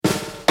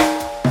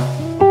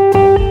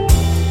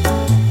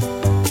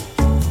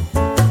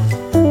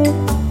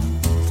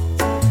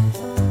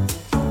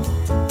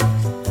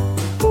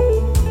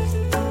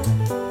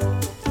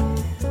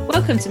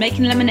to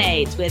Making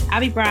Lemonade with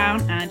Abby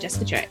Brown and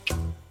Jessica Trick.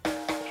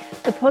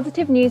 The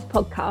positive news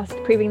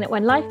podcast proving that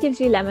when life gives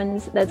you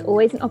lemons, there's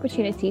always an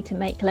opportunity to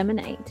make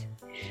lemonade.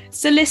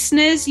 So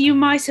listeners, you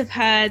might have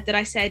heard that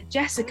I said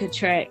Jessica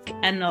Trick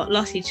and not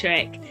Lottie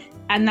Trick.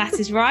 And that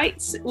is right.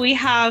 We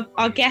have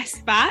our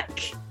guest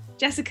back.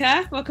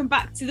 Jessica, welcome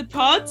back to the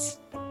pod.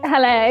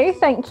 Hello,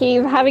 thank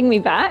you for having me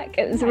back.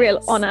 It was a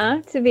real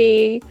honour to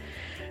be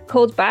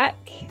called back.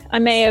 I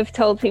may have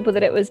told people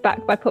that it was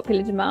back by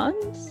popular demand.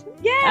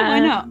 Yeah, why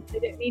not? They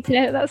don't need to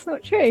know that that's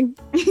not true.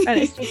 And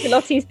it's due to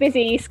Lottie's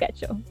busy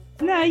schedule.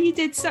 No, you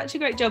did such a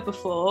great job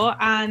before.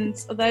 And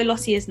although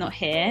Lottie is not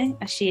here,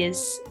 as she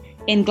is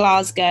in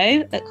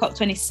Glasgow at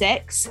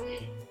COP26,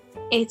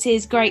 it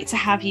is great to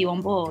have you on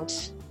board.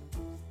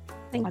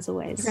 As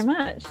always. Thank you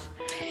very much.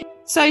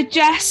 So,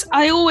 Jess,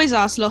 I always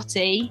ask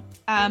Lottie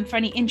for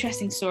any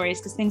interesting stories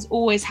because things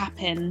always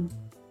happen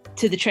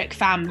to the Trick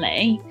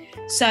family.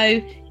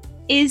 So,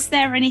 is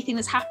there anything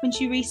that's happened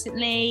to you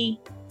recently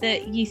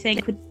that you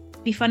think would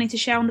be funny to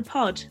share on the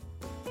pod?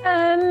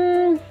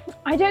 I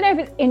don't know if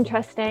it's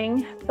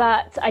interesting,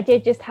 but I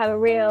did just have a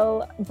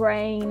real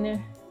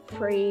brain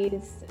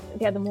freeze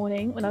the other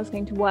morning when I was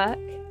going to work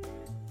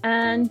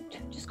and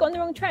just got on the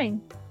wrong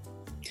train.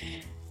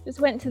 Just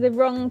went to the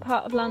wrong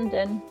part of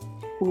London.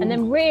 Ooh. And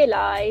then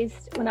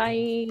realised when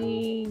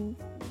I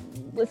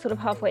was sort of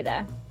halfway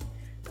there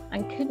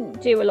and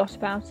couldn't do a lot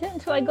about it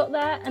until I got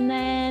there, and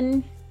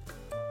then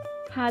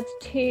had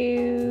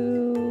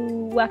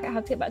to work out how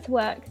to get back to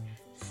work.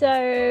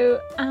 So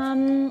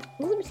it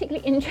wasn't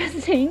particularly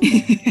interesting.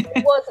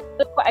 It was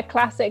quite a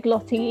classic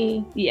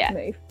Lottie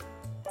move.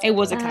 It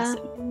was a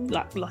classic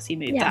Lottie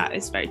move. Yeah. That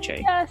is very true.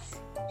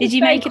 Yes. Did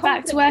you make it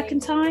back to work in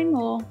time,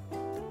 or?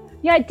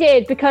 Yeah, I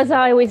did, because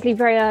I always leave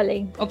very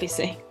early.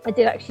 Obviously. I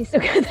did actually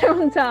still get there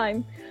on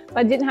time, but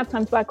I didn't have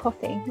time to buy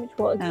coffee, which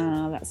was...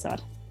 Oh, that's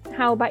sad.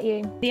 How about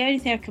you? The only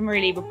thing I can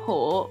really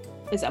report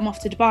is that I'm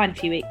off to Dubai in a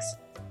few weeks.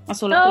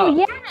 That's all I've got. Oh,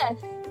 yes.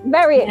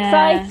 Very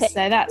exciting.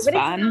 So that's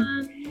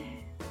fun.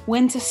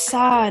 Winter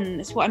sun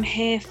is what I'm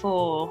here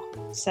for.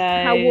 So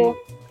how warm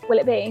will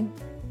it be?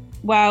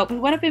 Well,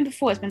 when I've been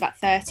before, it's been about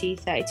 30,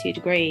 32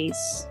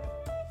 degrees,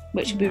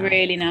 which would be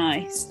really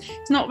nice.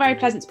 It's not very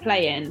pleasant to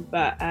play in,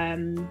 but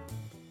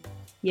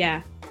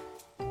yeah.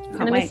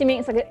 And I'm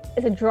assuming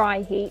it's a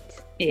dry heat.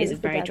 It is a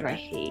very dry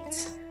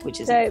heat, which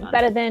is so fun.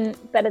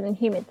 better than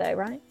humid though,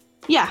 right?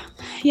 Yeah,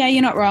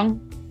 you're not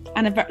wrong.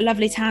 And a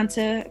lovely tan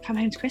to come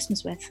home to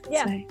Christmas with.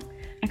 Yeah. So I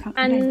can't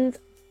complain. And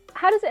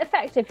how does it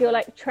affect if you're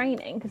like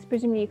training? Because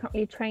presumably you can't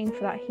really train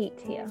for that heat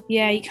here.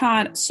 Yeah, you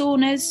can't.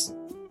 Saunas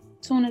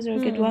are a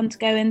good one to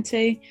go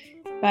into.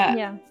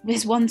 But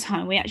this one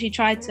time we actually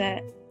tried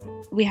to.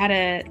 We had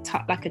a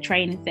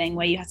training thing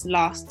where you had to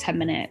last 10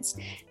 minutes.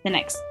 The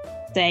next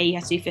day you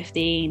had to do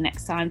 15.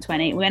 Next time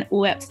 20. We went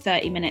all the way up to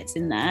 30 minutes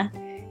in there,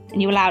 and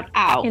you were allowed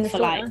out for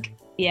sauna.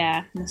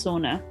 In the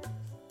sauna.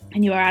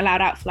 And you were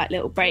allowed out for like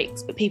little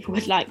breaks, but people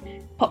would like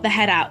pop their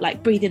head out,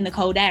 like breathe in the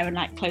cold air and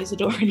like close the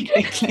door really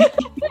quickly.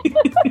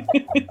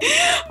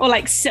 Or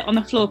like sit on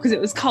the floor because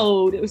it was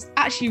cold. It was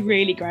actually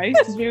really gross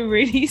because we were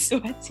really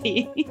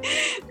sweaty.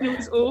 It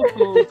was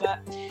awful.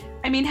 But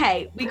I mean,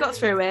 hey, we got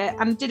through it.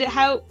 And did it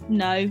help?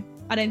 No,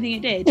 I don't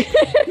think it did.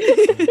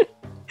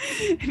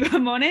 If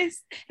I'm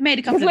honest, it made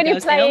a couple of when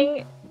girls you're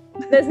playing,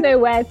 there's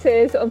nowhere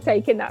to sort of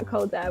take in that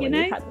cold air when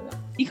you've had enough.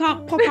 You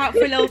can't pop out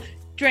for a little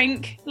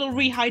drink, a little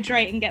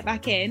rehydrate and get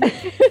back in.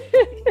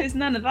 There's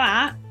none of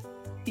that.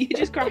 You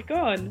just crack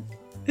on.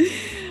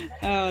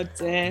 Oh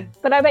dear.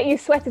 But I bet you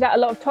sweated out a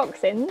lot of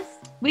toxins.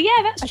 Well,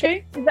 yeah, that's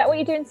true. Is that what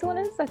you do in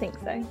saunas? I think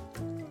so.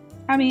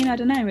 I mean, I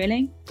don't know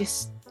really.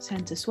 Just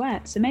tend to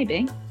sweat, so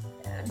maybe.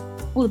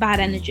 All the bad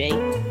energy.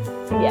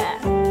 Yeah.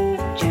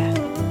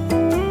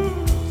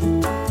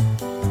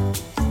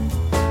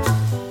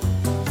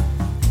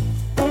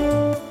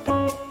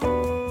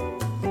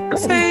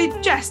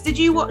 So, Jess, did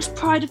you watch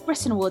Pride of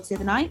Britain Awards the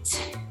other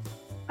night?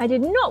 I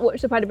did not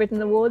watch the Pride of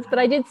Britain Awards, but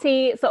I did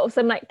see sort of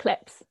some like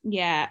clips.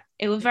 Yeah,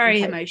 it was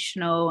very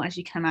emotional, as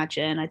you can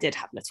imagine. I did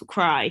have a little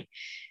cry.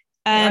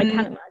 I can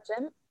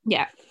imagine.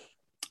 Yeah,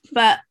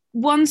 but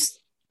one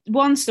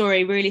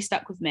story really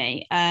stuck with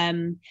me,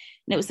 and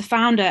it was the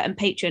founder and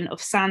patron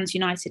of Sands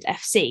United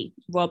FC,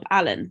 Rob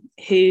Allen,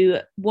 who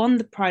won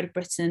the Pride of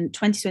Britain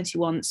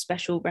 2021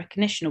 Special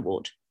Recognition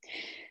Award.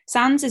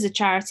 Sands is a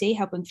charity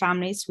helping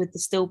families with the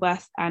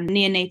stillbirth and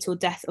neonatal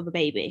death of a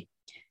baby.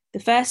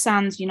 The first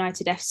Sands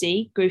United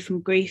FC grew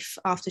from grief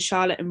after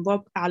Charlotte and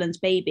Rob Allen's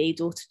baby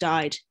daughter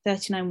died,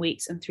 39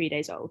 weeks and 3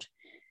 days old.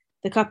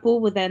 The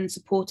couple were then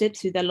supported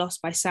through their loss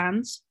by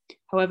Sands.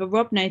 However,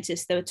 Rob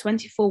noticed there were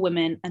 24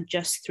 women and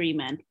just 3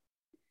 men.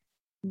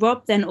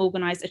 Rob then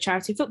organised a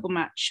charity football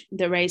match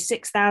that raised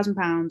 £6,000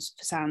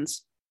 for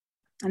Sands.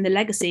 And the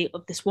legacy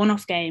of this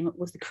one-off game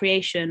was the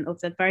creation of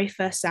the very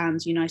first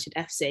Sands United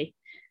FC,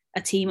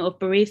 a team of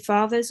bereaved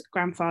fathers,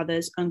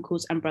 grandfathers,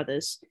 uncles and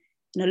brothers,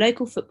 in a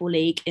local football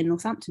league in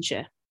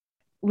Northamptonshire,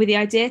 with the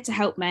idea to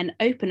help men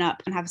open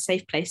up and have a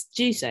safe place to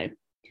do so.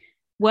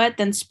 Word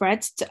then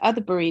spread to other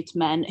bereaved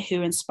men who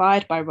were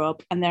inspired by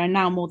Rob, and there are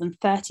now more than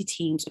 30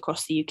 teams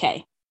across the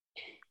UK.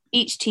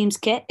 Each team's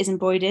kit is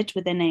embroidered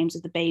with the names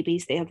of the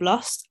babies they have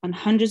lost, and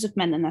hundreds of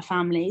men and their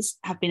families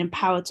have been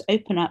empowered to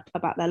open up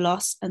about their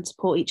loss and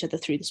support each other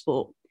through the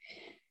sport.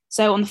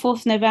 So on the 4th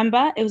of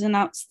November, it was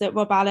announced that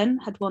Rob Allen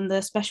had won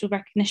the Special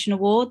Recognition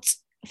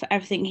Awards for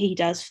everything he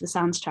does for the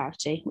Sands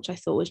charity, which I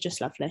thought was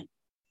just lovely.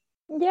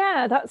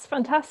 Yeah, that's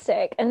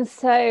fantastic. And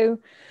so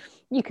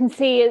you can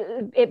see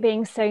it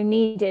being so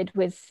needed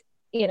with,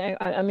 you know,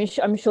 I'm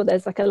sure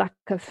there's like a lack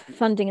of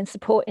funding and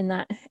support in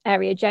that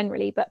area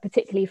generally, but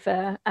particularly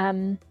for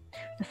the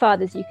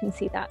fathers, you can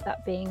see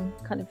that being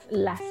kind of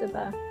less of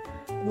a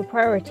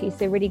priority.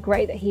 So really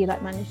great that he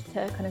like managed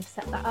to kind of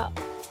set that up.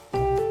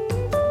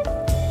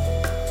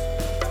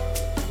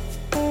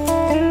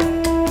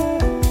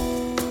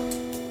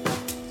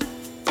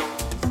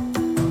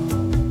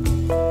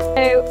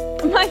 So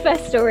my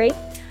first story,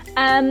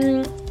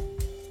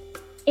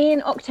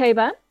 in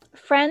October,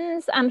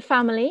 friends and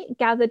family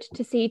gathered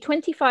to see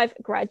 25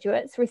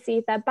 graduates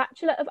receive their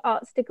Bachelor of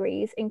Arts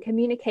degrees in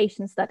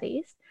Communication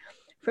Studies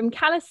from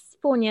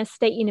California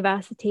State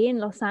University in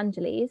Los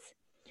Angeles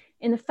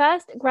in the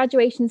first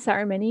graduation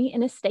ceremony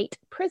in a state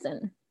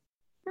prison.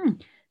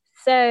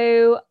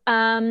 So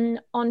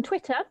on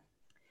Twitter,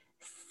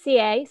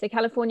 CA, so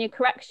California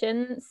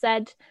Correction,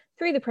 said,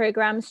 through the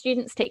program,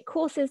 students take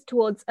courses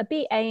towards a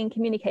BA in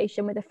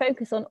communication with a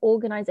focus on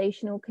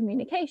organizational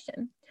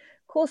communication.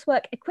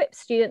 Coursework equips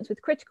students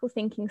with critical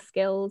thinking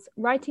skills,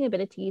 writing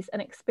abilities,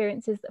 and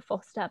experiences that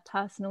foster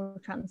personal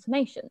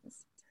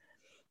transformations.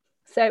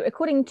 So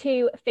according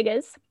to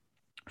figures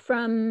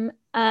from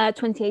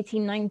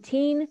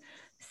 2018-19,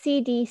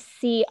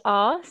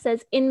 CDCR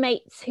says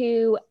inmates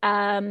who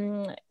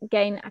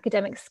gain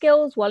academic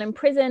skills while in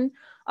prison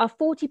are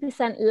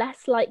 40%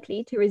 less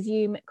likely to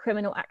resume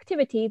criminal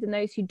activity than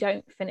those who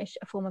don't finish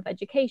a form of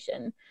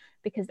education,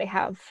 because they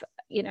have,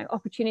 you know,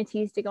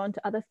 opportunities to go on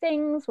to other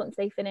things once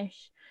they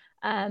finish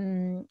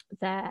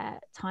their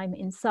time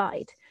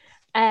inside.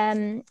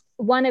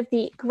 One of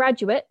the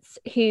graduates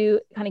who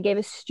kind of gave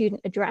a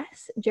student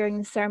address during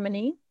the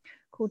ceremony,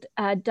 called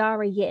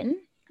Dara Yin,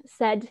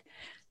 said,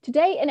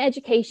 "Today in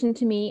education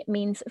to me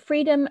means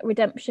freedom,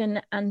 redemption,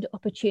 and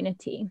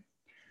opportunity.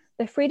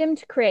 The freedom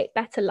to create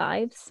better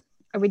lives,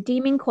 a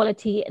redeeming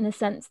quality in the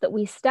sense that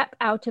we step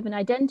out of an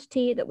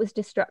identity that was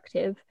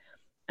destructive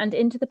and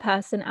into the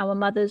person our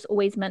mothers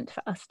always meant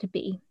for us to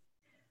be.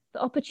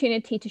 The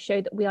opportunity to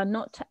show that we are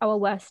not our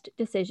worst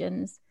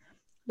decisions,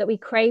 that we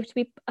crave to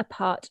be a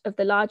part of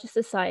the larger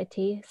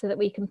society so that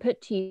we can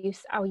put to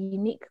use our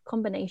unique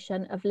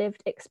combination of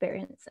lived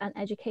experience and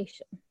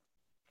education."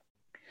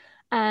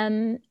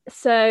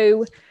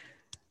 So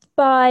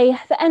by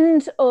the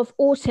end of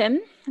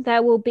autumn,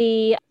 there will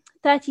be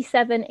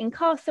 37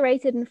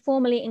 incarcerated and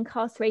formerly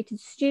incarcerated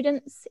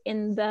students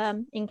in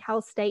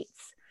Cal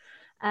State's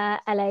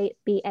LA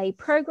BA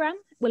program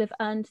will have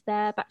earned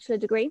their bachelor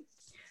degree.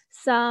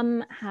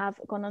 Some have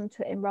gone on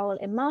to enroll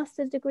in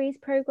master's degrees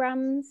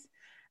programs.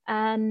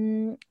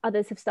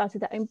 Others have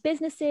started their own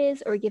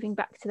businesses or are giving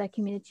back to their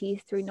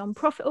communities through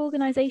non-profit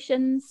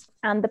organisations.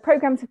 And the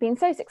programmes have been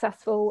so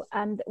successful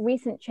that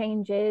recent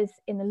changes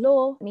in the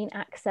law mean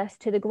access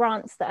to the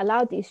grants that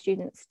allowed these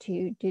students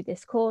to do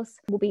this course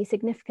will be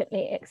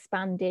significantly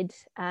expanded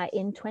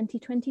in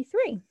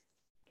 2023.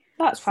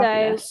 That's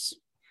fabulous.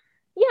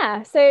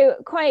 So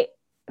quite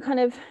kind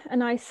of a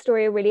nice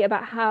story really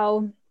about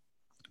how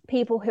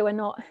people who are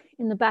not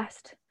in the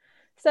best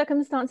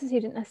circumstances, who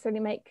didn't necessarily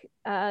make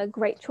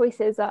great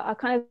choices, are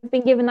kind of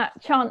been given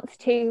that chance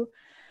to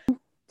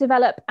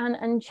develop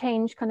and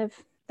change kind of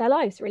their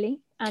lives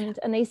really, and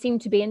they seem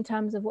to be in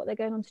terms of what they're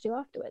going on to do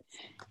afterwards.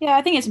 Yeah,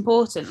 I think it's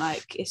important.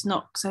 Like, it's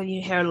not, so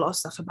you hear a lot of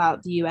stuff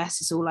about the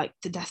US, it's all like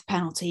the death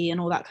penalty and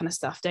all that kind of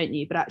stuff, don't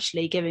you? But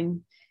actually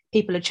giving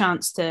people a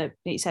chance to,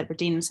 like you said,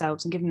 redeem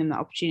themselves and giving them that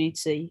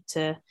opportunity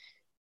to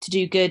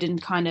do good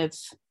and kind of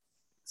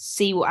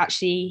see what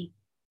actually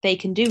they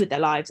can do with their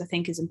lives, I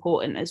think is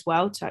important as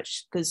well, to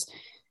actually, because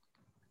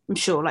I'm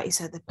sure, like you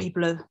said, that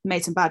people have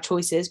made some bad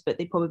choices, but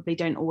they probably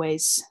don't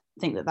always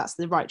think that that's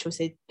the right choice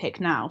they pick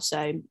now.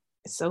 So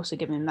it's also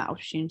giving them that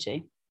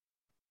opportunity.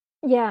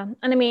 Yeah,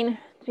 and I mean,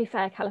 to be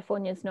fair,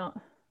 California is not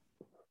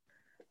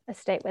a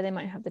state where they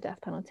might have the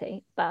death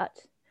penalty, but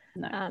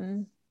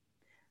no,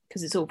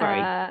 because it's all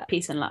very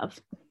peace and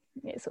love.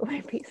 It's all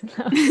very peace and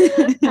love.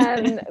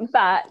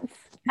 But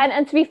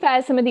and to be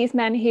fair, some of these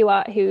men who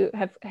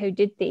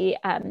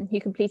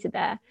completed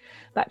their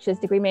bachelor's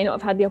degree may not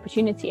have had the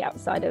opportunity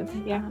outside of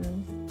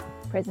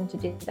prison to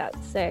do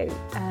that. So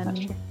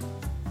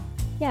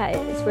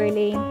it's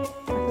really, I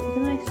thought it was a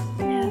nice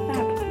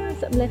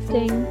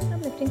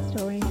uplifting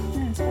story.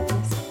 Yeah, it's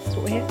fabulous. That's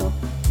what we're here for.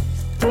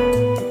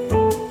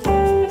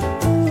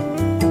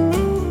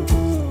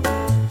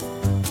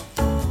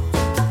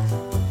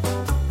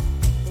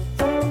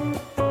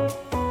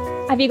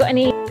 Have you got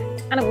any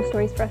animal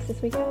stories for us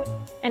this week?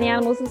 Any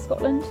animals in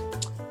Scotland?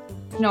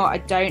 No, I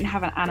don't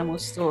have an animal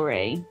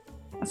story.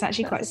 That's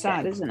actually quite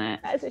sad, isn't it?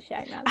 That's a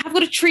shame. I've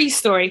got a tree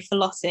story for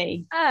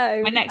Lottie.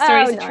 Oh, my next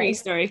story is a nice. tree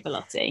story for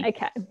Lottie.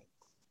 Okay.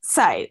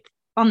 So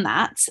on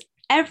that,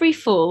 every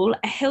fall,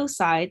 a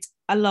hillside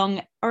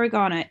along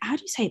Oregano. How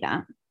do you say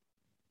that?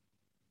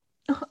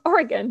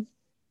 Oregon.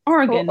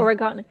 Or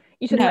Oregano.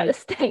 You talking about the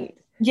state?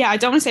 Yeah, I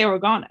don't want to say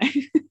Oregano.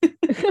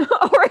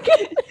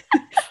 Oregon.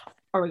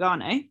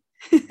 Oregano.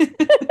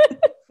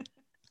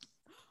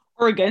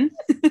 Oregon.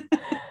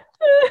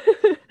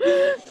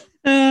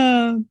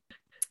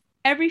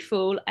 Every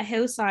fall, a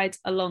hillside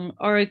along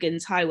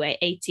Oregon's Highway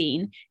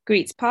 18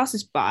 greets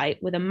passers-by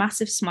with a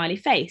massive smiley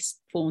face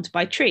formed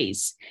by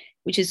trees,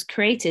 which is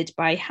created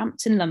by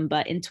Hampton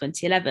Lumber in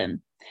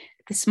 2011.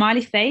 The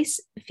smiley face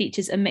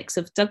features a mix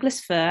of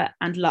Douglas fir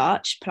and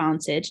larch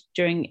planted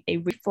during a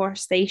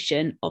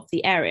reforestation of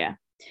the area.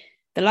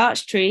 The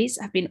larch trees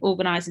have been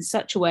organised in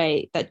such a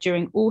way that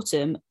during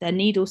autumn, their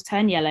needles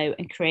turn yellow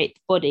and create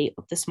the body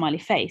of the smiley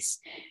face,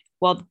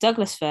 while the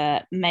Douglas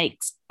fir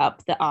makes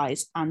up the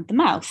eyes and the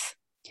mouth.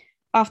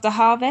 After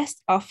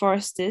harvest, our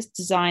foresters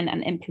design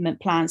and implement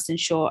plans to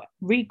ensure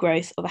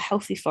regrowth of a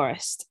healthy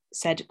forest,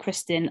 said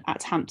Kristen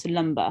at Hampton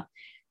Lumber,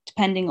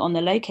 depending on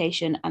the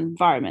location and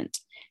environment.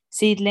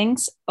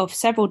 Seedlings of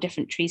several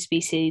different tree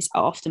species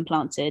are often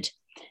planted.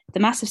 The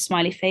massive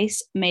smiley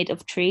face made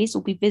of trees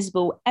will be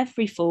visible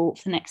every fall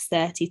for the next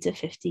 30 to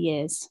 50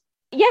 years.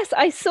 Yes,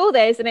 I saw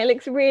this and it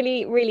looks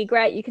really, really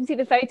great. You can see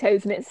the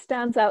photos and it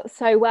stands out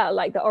so well,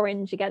 like the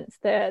orange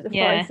against the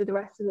forest of the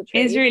rest of the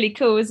trees. It's really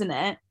cool, isn't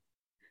it?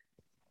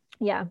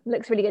 Yeah,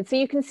 looks really good. So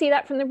you can see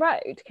that from the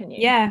road, can you?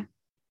 Yeah.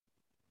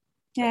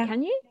 But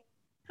can you?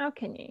 How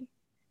can you?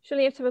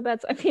 Surely you have to have a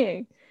bird's eye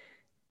view.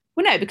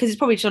 Well, no, because it's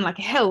probably just on like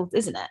a hill,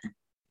 isn't it?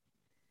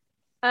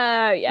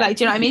 Oh, yeah. Like,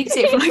 do you know what I mean? You can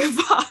see it from like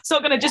afar. It's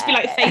not going to just be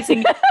like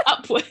facing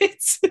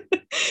upwards. You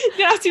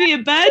don't have to be a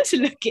bird to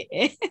look at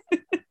it.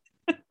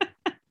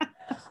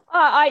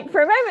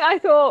 For a moment, I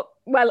thought,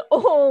 well,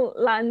 all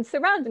land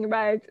surrounding the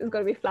road has got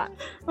to be flat.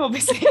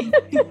 Obviously.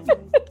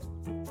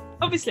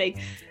 Obviously.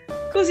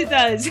 Of course it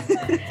does.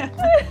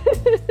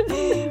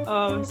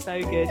 Oh, so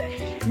good.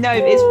 No,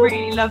 it's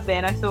really lovely,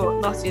 and I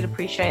thought Lottie would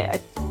appreciate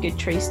a good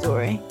tree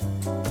story.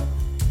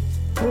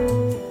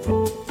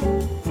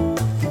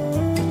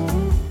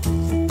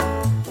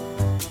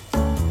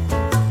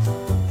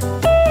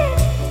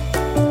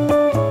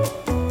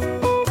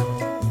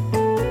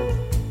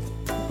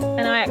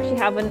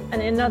 Have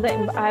another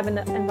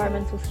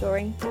environmental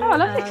story. Oh,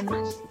 lovely.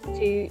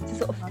 To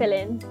sort of fill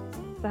in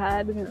for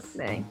her, because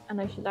I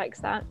know she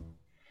likes that.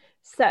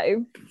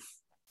 So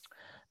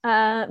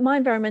my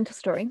environmental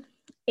story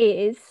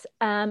is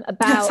about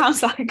that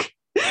sounds like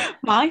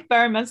my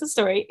environmental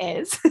story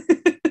is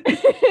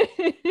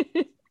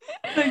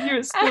like you're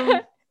at school.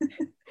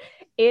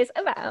 Is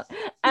about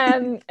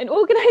an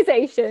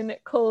organization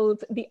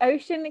called the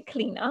Ocean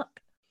Cleanup,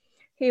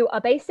 who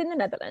are based in the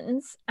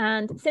Netherlands,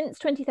 and since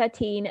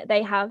 2013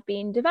 they have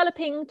been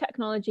developing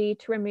technology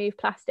to remove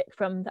plastic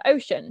from the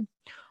ocean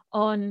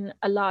on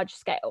a large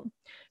scale.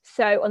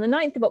 So on the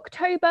 9th of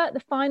October, the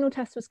final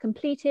test was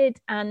completed,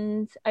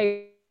 and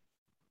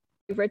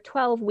over a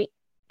 12-week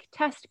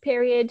test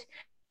period,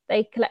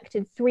 they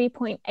collected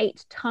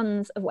 3.8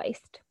 tons of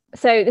waste.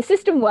 So the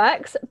system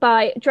works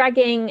by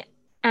dragging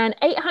an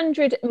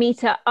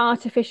 800-meter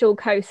artificial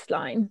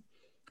coastline,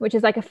 which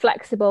is like a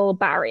flexible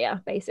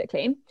barrier,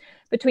 basically,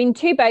 between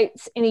two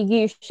boats in a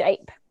U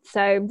shape.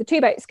 So the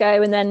two boats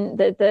go, and then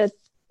the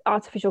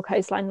artificial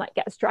coastline like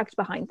gets dragged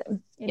behind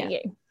them in a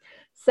U.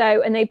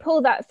 So, and they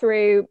pull that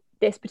through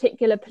this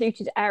particular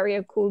polluted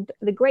area called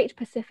the Great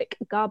Pacific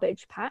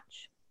Garbage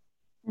Patch,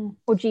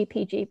 or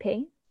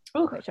GPGP,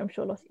 which I'm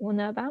sure lots of you will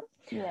know about.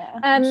 Yeah,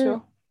 I'm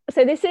sure.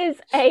 So this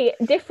is a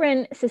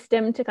different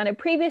system to kind of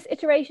previous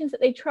iterations that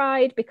they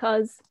tried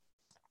because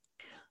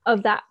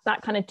of that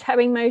kind of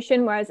towing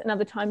motion, whereas in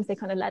other times they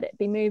kind of let it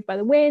be moved by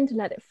the wind and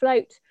let it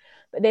float.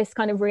 But this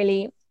kind of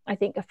really, I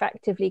think,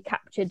 effectively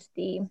captured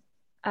the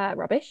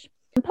rubbish.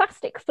 And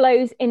plastic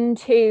flows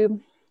into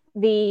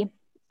the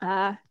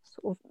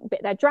sort of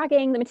bit they're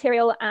dragging, the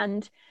material,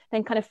 and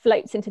then kind of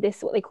floats into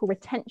this what they call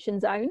retention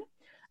zone.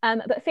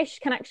 But fish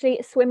can actually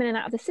swim in and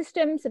out of the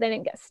system, so they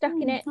don't get stuck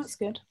in it. That's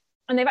good.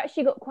 And they've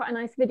actually got quite a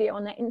nice video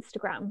on their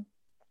Instagram,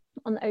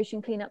 on the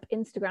Ocean Cleanup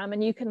Instagram,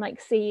 and you can like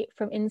see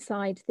from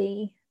inside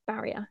the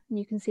barrier, and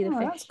you can see the fish.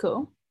 That's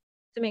cool.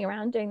 Swimming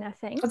around doing their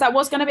thing. Because that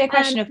was going to be a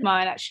question of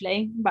mine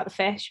actually about the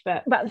fish,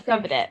 but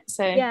covered it.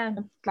 So yeah,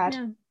 I'm glad.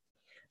 Yeah.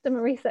 Done my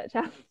research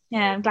out.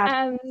 Yeah, I'm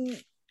glad.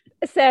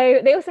 So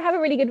they also have a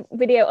really good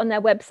video on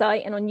their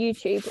website and on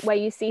YouTube where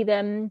you see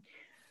them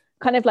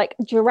kind of like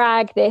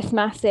drag this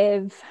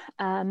massive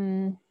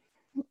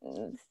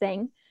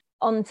thing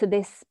onto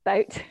this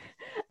boat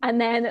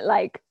and then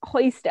like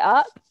hoist it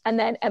up and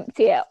then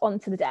empty it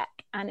onto the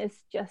deck, and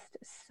it's just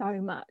so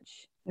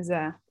much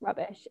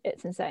rubbish.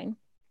 It's insane.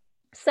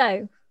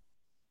 So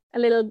a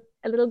little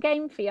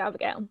game for you,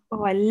 Abigail.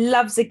 Oh, I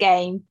loves a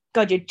game.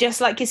 God, you're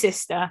just like your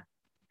sister.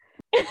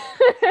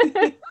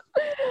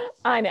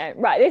 I know,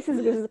 right? This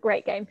is a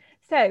great game.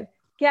 So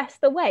guess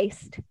the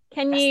waste.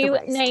 Can Guess the you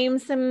waste. name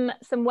some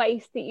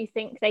waste that you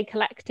think they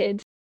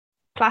collected?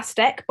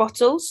 Plastic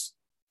bottles.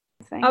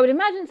 I would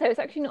imagine so. It's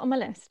actually not on my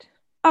list.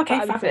 Okay,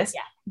 But I would say, fabulous.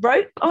 yeah,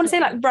 Rope. I want to say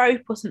like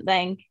rope or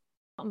something.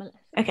 not on my list.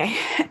 Okay.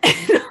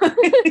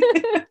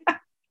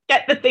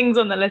 Get the things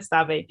on the list,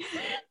 Abby.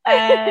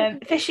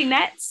 Fishing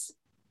nets.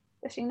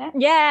 Fishing nets.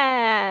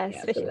 Yes,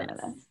 Yeah, fishing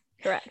nets.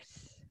 Correct.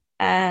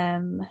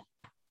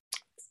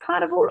 It's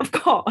kind of all I've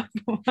got,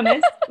 if I'm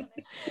honest.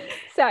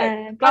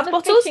 So glass other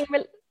bottles?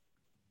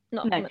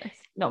 Not No. on my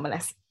list. Not on my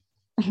list.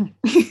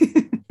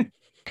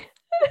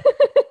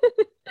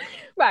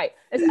 Right,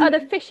 there's other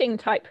fishing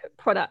type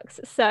products.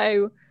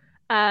 So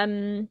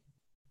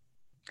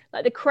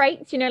like the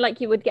crates, you know,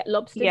 like you would get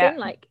lobsters in,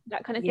 like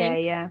that kind of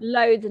thing. Yeah.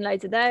 Loads and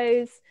loads of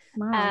those.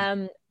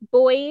 Wow.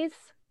 Buoys.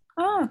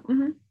 Oh,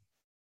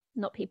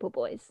 Not people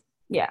buoys.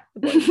 Yeah.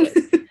 Buoys.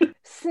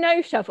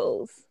 Snow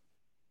shovels.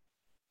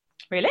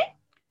 Really?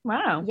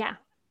 Wow. Yeah.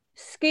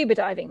 Scuba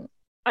diving.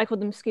 I call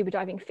them scuba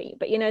diving feet,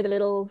 but you know the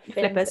little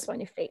flippers on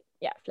your feet.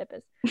 Yeah,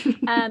 flippers.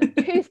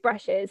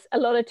 Toothbrushes. A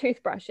lot of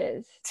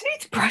toothbrushes.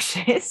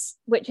 Toothbrushes.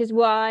 Which is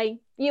why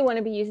you want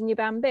to be using your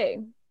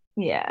bamboo.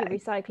 Yeah. Your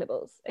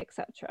recyclables,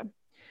 etc.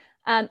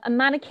 A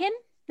mannequin.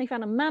 They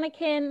found a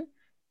mannequin.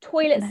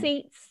 Toilet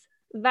seats.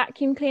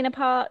 Vacuum cleaner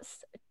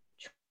parts.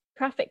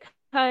 Traffic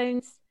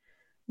cones.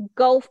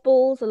 Golf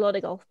balls. A lot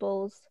of golf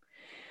balls.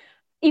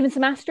 Even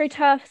some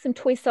AstroTurf, some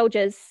toy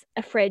soldiers,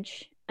 a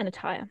fridge, and a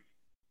tire.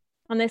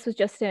 And this was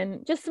just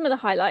some of the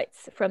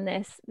highlights from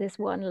this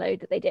one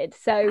load that they did.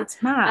 So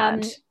that's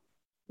mad.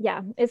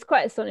 Yeah, it's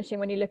quite astonishing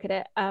when you look at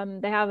it.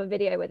 They have a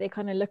video where they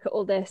kind of look at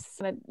all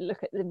this and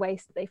look at the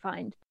waste that they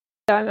find.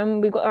 So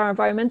we've got our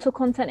environmental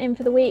content in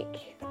for the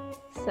week.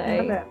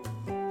 So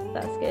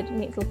that's good.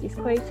 Meets Lottie's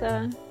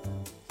quota.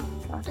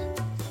 God.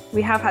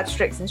 We have had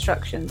strict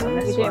instructions on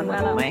this one,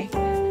 haven't we?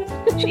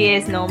 She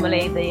is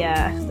normally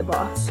the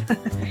boss.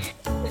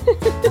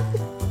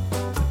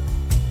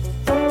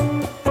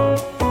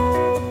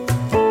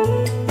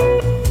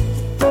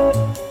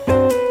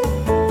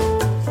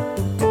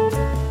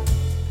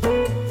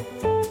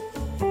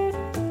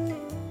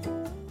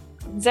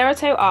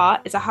 Zerato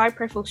R is a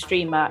high-profile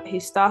streamer who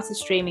started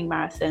streaming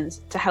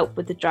marathons to help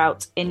with the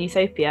drought in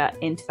Ethiopia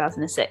in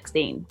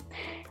 2016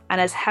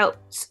 and has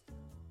helped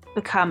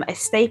become a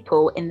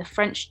staple in the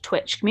French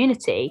Twitch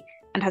community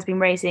and has been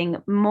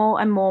raising more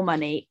and more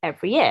money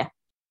every year.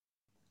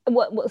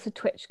 What's the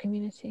Twitch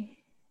community?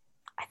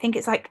 I think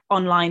it's like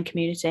online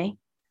community.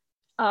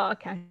 Oh,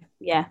 okay.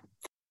 Yeah.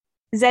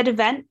 Z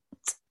Event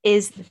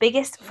is the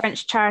biggest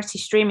French charity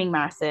streaming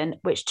marathon,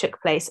 which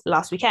took place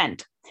last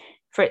weekend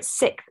for its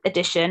 6th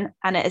edition,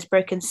 and it has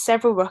broken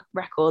several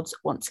records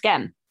once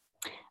again.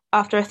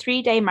 After a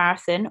 3-day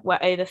marathon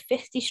where over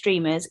 50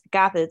 streamers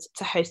gathered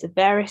to host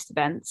various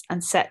events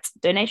and set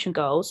donation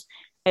goals,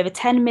 over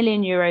 10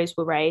 million euros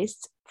were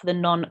raised for the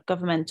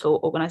non-governmental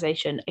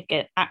organisation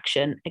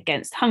Action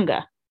Against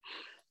Hunger.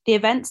 The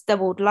event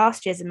doubled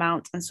last year's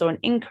amount and saw an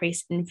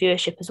increase in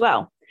viewership as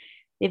well.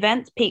 The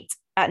event peaked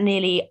at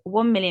nearly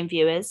 1 million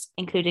viewers,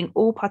 including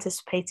all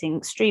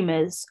participating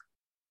streamers'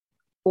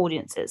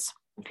 audiences.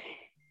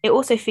 It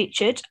also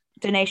featured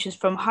donations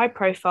from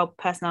high-profile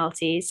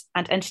personalities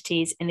and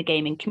entities in the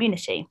gaming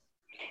community.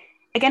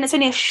 Again, it's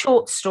only a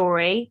short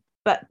story,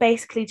 but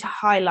basically to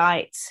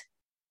highlight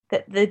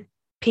that the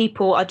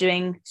people are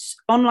doing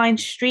online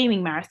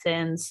streaming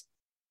marathons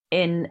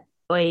in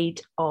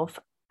aid of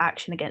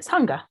Action Against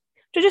Hunger,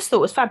 which I just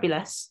thought was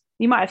fabulous.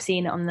 You might have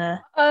seen it on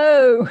the...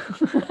 Oh!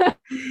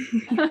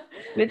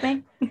 With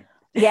me?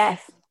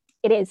 Yes,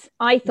 it is.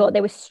 I thought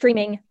they were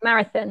streaming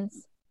marathons.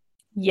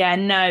 Yeah,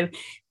 no.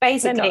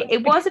 Basically,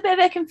 it was a bit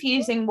of a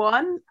confusing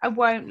one, I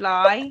won't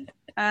lie.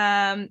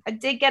 I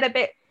did get a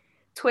bit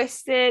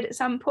twisted at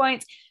some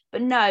points,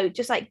 but no,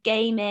 just like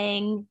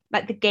gaming,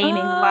 like the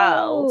gaming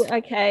world.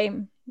 Okay.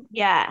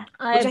 Yeah.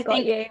 Which I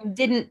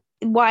think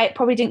why it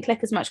probably didn't click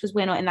as much because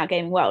we're not in that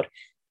gaming world.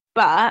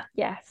 But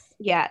yes.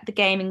 Yeah, the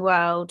gaming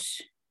world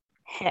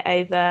hit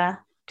over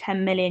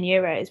 10 million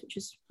euros, which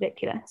was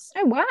ridiculous.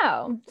 Oh,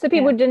 wow. So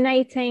people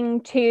donating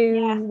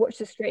to watch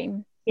the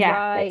stream. Yeah,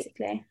 right.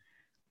 Basically.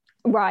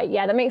 Right,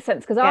 yeah, that makes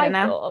sense because I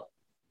thought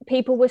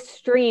people were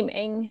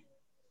streaming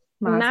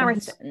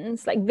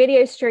marathons, like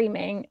video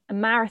streaming a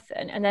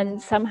marathon, and then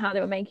somehow they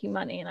were making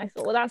money, and I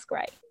thought, well, that's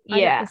great. I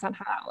don't understand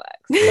how that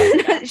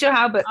works. Not sure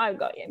how, but I've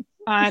got you.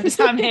 I'm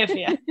here for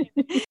you.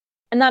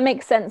 And that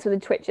makes sense with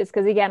the Twitches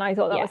because again, I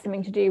thought that was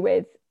something to do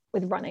with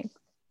running.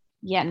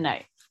 Yeah, no,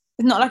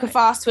 it's not like a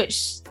fast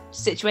twitch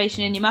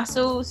situation in your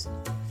muscles.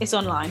 It's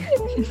online.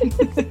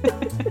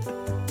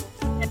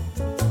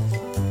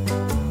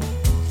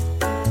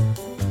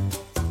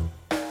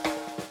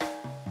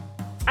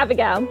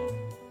 Abigail,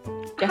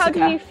 Jessica, how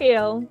do you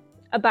feel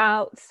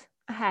about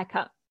a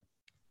haircut?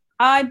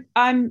 I'm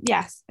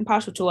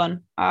impartial to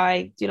one.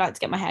 I do like to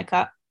get my hair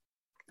cut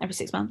every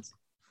 6 months.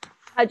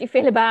 How do you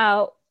feel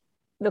about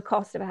the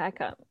cost of a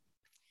haircut?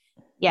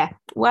 Yeah,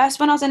 worse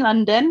when I was in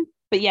London,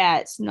 but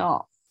yeah,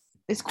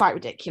 it's quite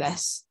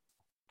ridiculous.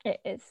 It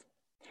is.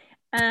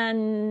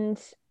 And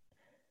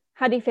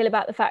How do you feel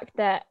about the fact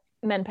that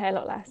men pay a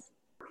lot less?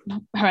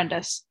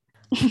 Horrendous.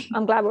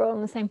 I'm glad we're all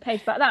on the same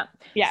page about that.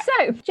 Yeah.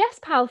 So Jess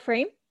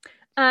Palfrey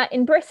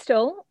in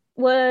Bristol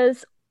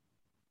was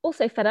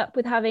also fed up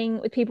with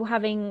people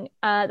having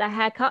their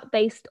hair cut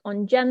based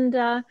on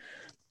gender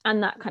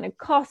and that kind of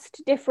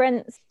cost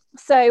difference.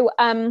 So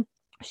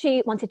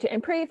she wanted to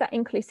improve that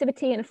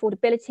inclusivity and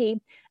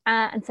affordability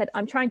and said,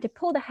 I'm trying to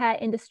pull the hair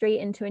industry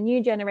into a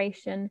new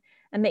generation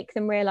and make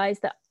them realise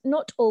that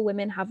not all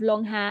women have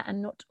long hair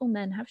and not all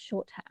men have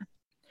short hair.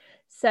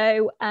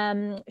 So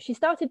she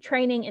started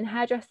training in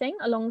hairdressing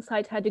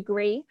alongside her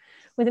degree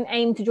with an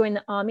aim to join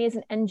the army as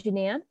an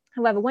engineer.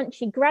 However, once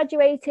she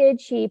graduated,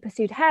 she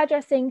pursued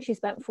hairdressing. She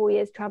spent 4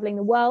 years travelling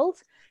the world,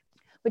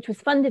 which was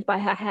funded by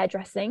her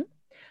hairdressing.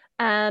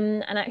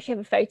 And I actually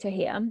have a photo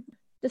here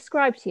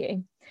described to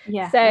you.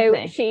 Yeah. So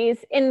lovely.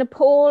 she's in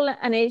Nepal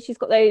and she's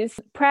got those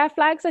prayer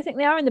flags, I think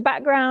they are, in the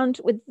background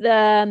with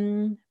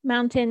the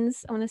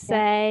mountains. I want to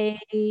say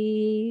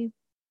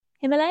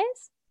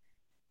Himalayas.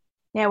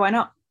 Yeah, why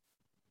not?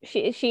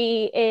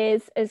 She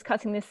is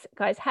cutting this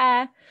guy's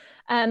hair.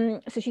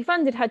 So she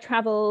funded her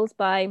travels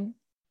by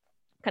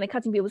kind of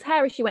cutting people's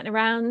hair as she went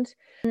around.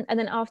 And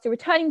then after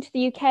returning to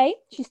the UK,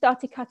 she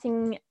started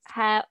cutting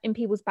hair in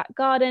people's back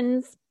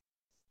gardens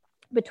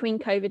between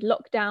COVID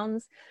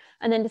lockdowns,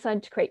 and then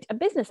decided to create a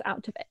business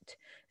out of it.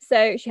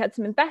 So she had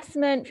some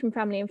investment from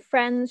family and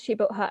friends. She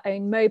built her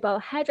own mobile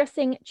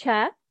hairdressing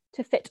chair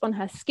to fit on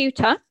her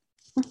scooter,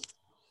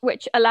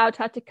 which allowed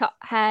her to cut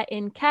hair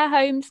in care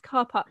homes,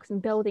 car parks,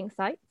 and building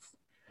sites.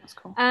 That's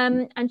cool.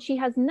 And she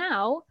has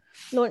now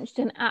launched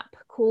an app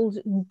called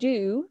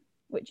Do,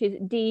 which is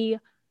DOOO.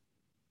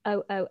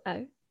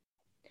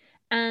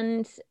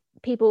 And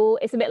people,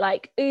 it's a bit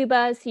like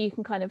Uber, so you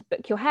can kind of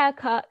book your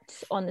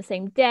haircut on the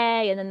same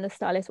day and then the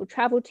stylist will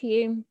travel to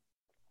you.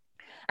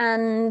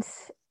 And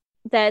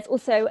there's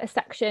also a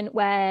section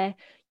where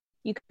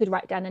you could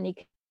write down any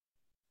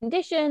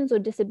conditions or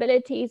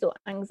disabilities or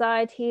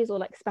anxieties or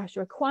like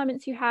special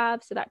requirements you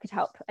have, so that could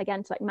help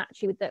again to like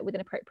match you with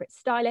an appropriate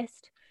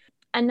stylist.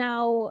 And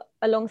now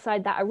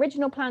alongside that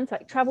original plan to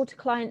like travel to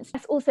clients,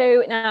 Jess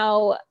also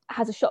now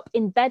has a shop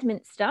in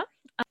Bedminster,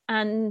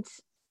 and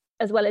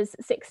as well as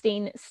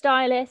 16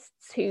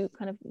 stylists who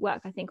kind of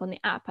work, I think, on the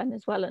app and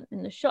as well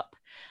in the shop.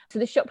 So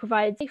the shop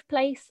provides a safe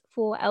place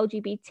for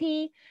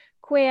LGBT,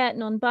 queer,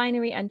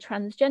 non-binary and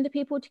transgender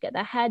people to get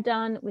their hair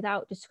done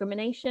without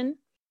discrimination.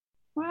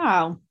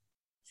 Wow.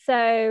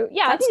 So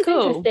yeah, That's I think it's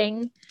cool.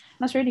 interesting.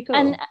 That's really cool.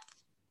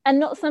 And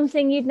not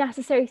something you'd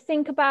necessarily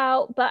think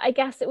about, but I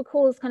guess it would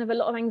cause kind of a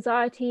lot of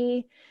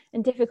anxiety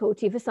and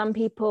difficulty for some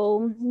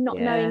people, not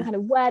knowing kind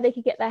of where they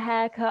could get their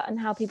hair cut and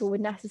how people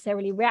would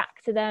necessarily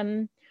react to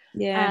them.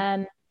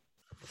 Yeah.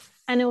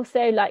 And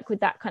also like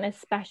with that kind of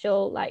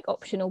special like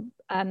optional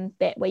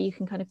bit where you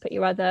can kind of put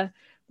your other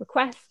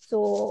requests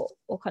or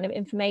kind of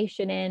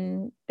information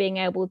in, being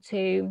able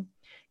to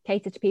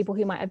cater to people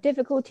who might have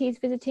difficulties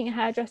visiting a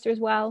hairdresser as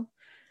well.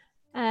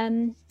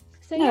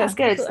 So yeah, that's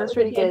good. That's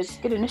really good.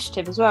 Good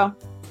initiative as well.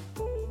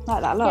 I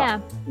like that a lot.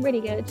 Yeah,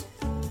 really good.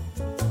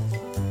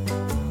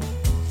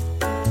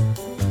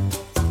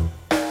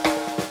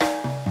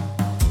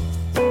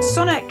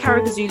 Sona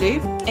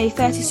Karagazulu, a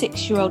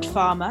 36-year-old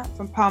farmer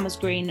from Palmer's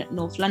Green,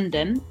 North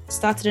London,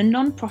 started a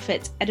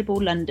non-profit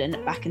Edible London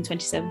back in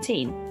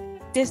 2017.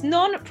 This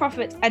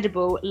non-profit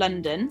Edible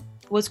London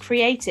was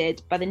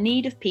created by the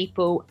need of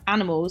people,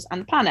 animals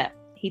and the planet,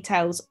 he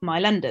tells My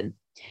London.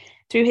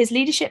 Through his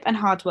leadership and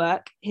hard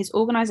work, his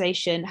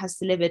organisation has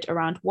delivered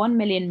around 1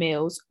 million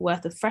meals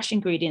worth of fresh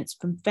ingredients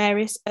from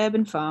various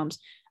urban farms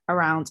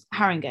around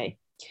Haringey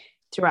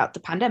throughout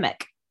the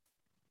pandemic,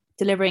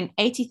 delivering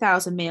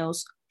 80,000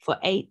 meals for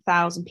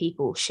 8,000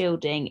 people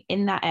shielding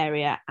in that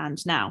area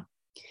and now.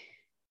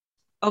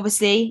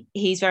 Obviously,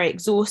 he's very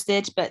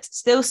exhausted, but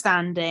still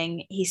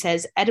standing. He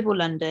says Edible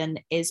London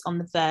is on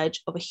the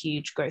verge of a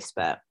huge growth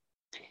spurt.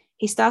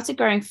 He started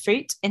growing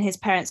fruit in his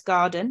parents'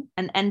 garden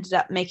and ended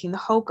up making the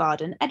whole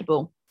garden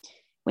edible.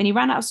 When he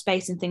ran out of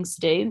space and things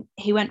to do,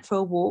 he went for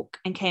a walk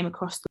and came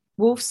across the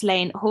Wolf's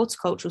Lane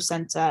Horticultural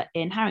Centre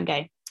in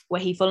Haringey,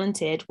 where he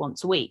volunteered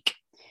once a week.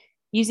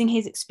 Using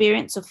his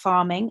experience of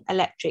farming,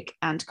 electric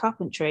and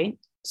carpentry,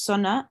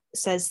 Sona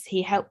says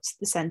he helped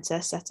the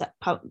centre set up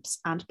pumps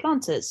and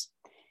planters.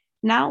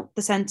 Now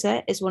the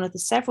centre is one of the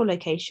several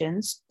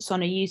locations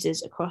Sona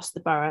uses across the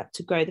borough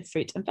to grow the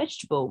fruit and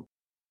vegetable.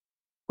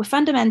 We're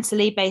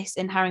fundamentally based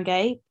in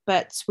Haringey,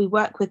 but we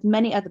work with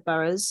many other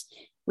boroughs.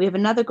 We have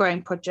another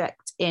growing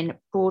project in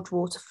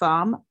Broadwater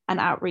Farm, an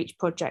outreach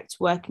project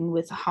working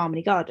with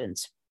Harmony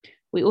Gardens.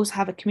 We also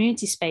have a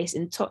community space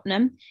in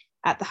Tottenham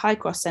at the High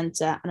Cross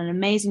Centre and an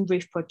amazing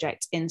roof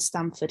project in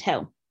Stamford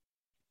Hill.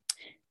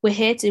 We're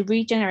here to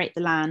regenerate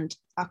the land,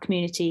 our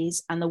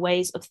communities and the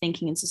ways of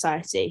thinking in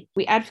society.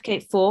 We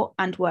advocate for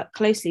and work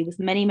closely with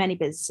many, many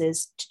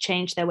businesses to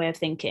change their way of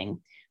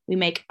thinking. We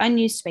make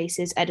unused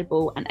spaces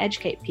edible and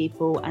educate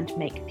people and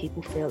make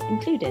people feel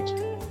included.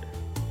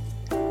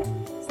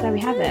 So there we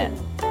have it.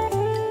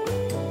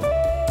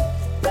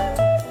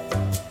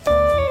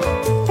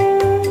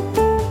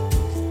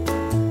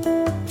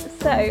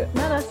 So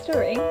my last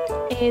story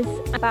is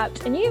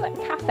about a new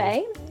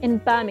cafe in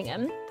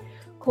Birmingham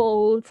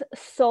called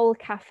Soul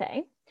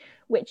Cafe,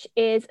 which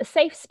is a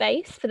safe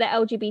space for the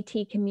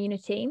LGBT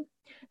community.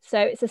 So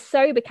it's a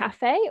sober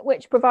cafe,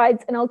 which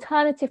provides an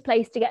alternative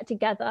place to get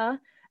together,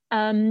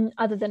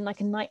 other than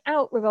like a night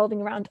out revolving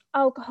around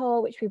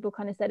alcohol, which people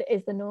kind of said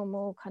is the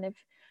normal kind of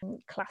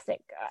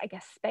classic, I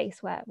guess,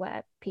 space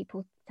where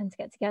people tend to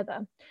get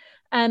together.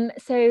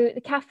 So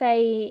the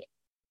cafe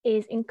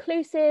is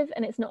inclusive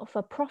and it's not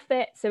for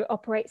profit, so it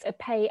operates a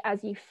pay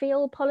as you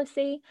feel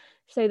policy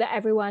so that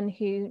everyone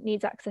who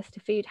needs access to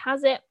food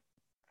has it.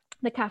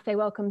 The cafe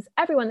welcomes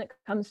everyone that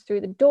comes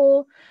through the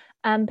door,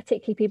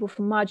 particularly people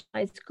from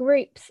marginalised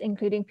groups,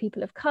 including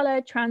people of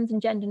colour, trans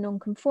and gender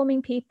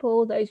non-conforming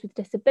people, those with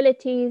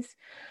disabilities,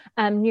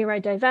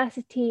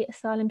 neurodiversity,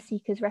 asylum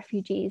seekers,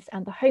 refugees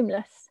and the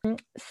homeless.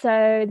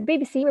 So the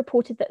BBC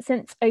reported that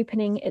since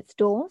opening its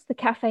doors, the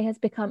cafe has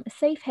become a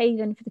safe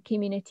haven for the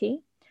community,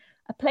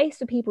 a place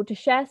for people to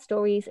share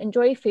stories,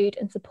 enjoy food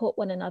and support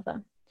one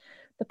another.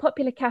 The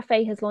popular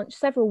cafe has launched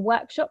several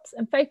workshops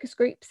and focus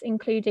groups,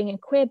 including a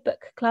queer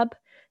book club,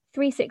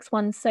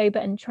 361 sober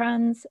and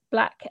trans,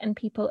 black and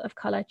people of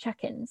colour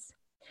check-ins.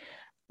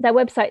 Their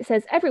website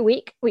says every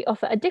week we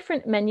offer a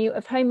different menu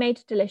of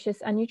homemade,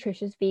 delicious and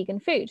nutritious vegan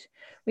food.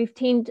 We've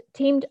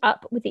teamed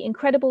up with the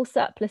Incredible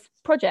Surplus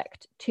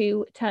Project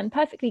to turn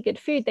perfectly good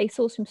food they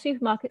source from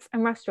supermarkets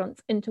and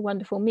restaurants into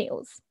wonderful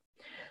meals.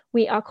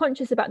 We are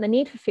conscious about the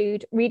need for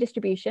food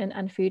redistribution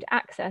and food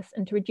access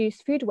and to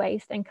reduce food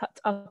waste and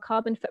cut our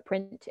carbon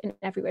footprint in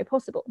every way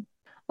possible.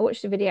 I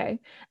watched a video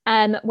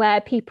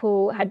where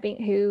people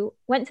who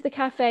went to the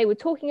cafe were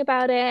talking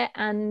about it,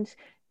 and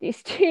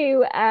these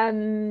two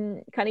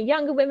kind of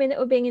younger women that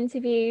were being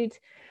interviewed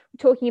were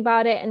talking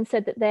about it and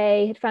said that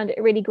they had found it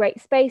a really great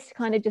space to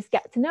kind of just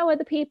get to know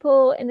other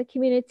people in the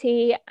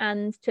community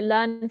and to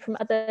learn from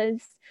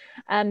others.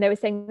 They were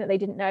saying that they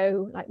didn't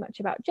know like much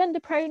about gender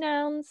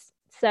pronouns.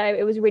 So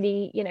it was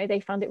really, they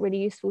found it really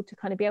useful to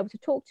kind of be able to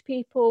talk to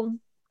people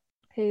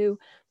who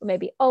were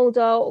maybe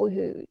older or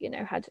who,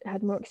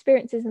 had more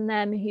experiences than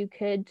them, who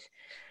could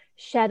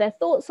share their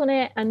thoughts on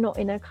it, and not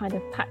in a kind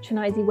of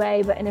patronising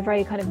way, but in a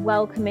very kind of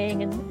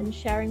welcoming and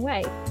sharing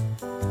way.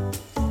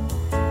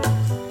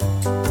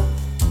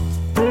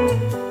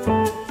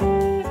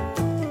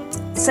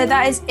 So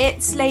that is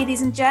it,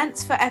 ladies and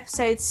gents, for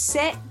episode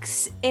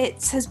 6.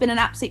 It has been an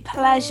absolute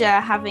pleasure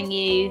having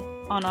you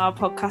on our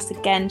podcast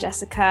again,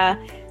 Jessica.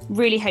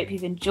 Really hope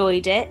you've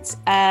enjoyed it.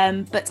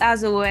 But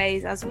as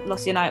always, as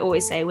Lossie and I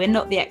always say, we're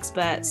not the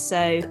experts.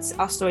 So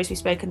our stories we've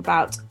spoken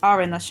about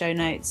are in the show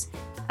notes.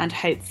 And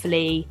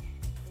hopefully,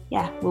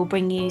 we'll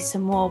bring you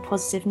some more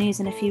positive news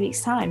in a few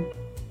weeks' time.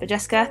 But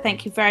Jessica,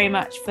 thank you very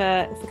much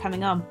for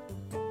coming on.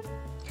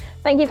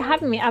 Thank you for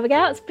having me,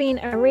 Abigail. It's been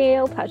a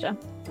real pleasure.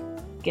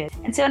 Good.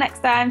 Until next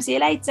time, see you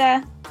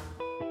later.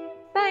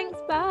 Thanks,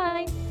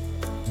 bye.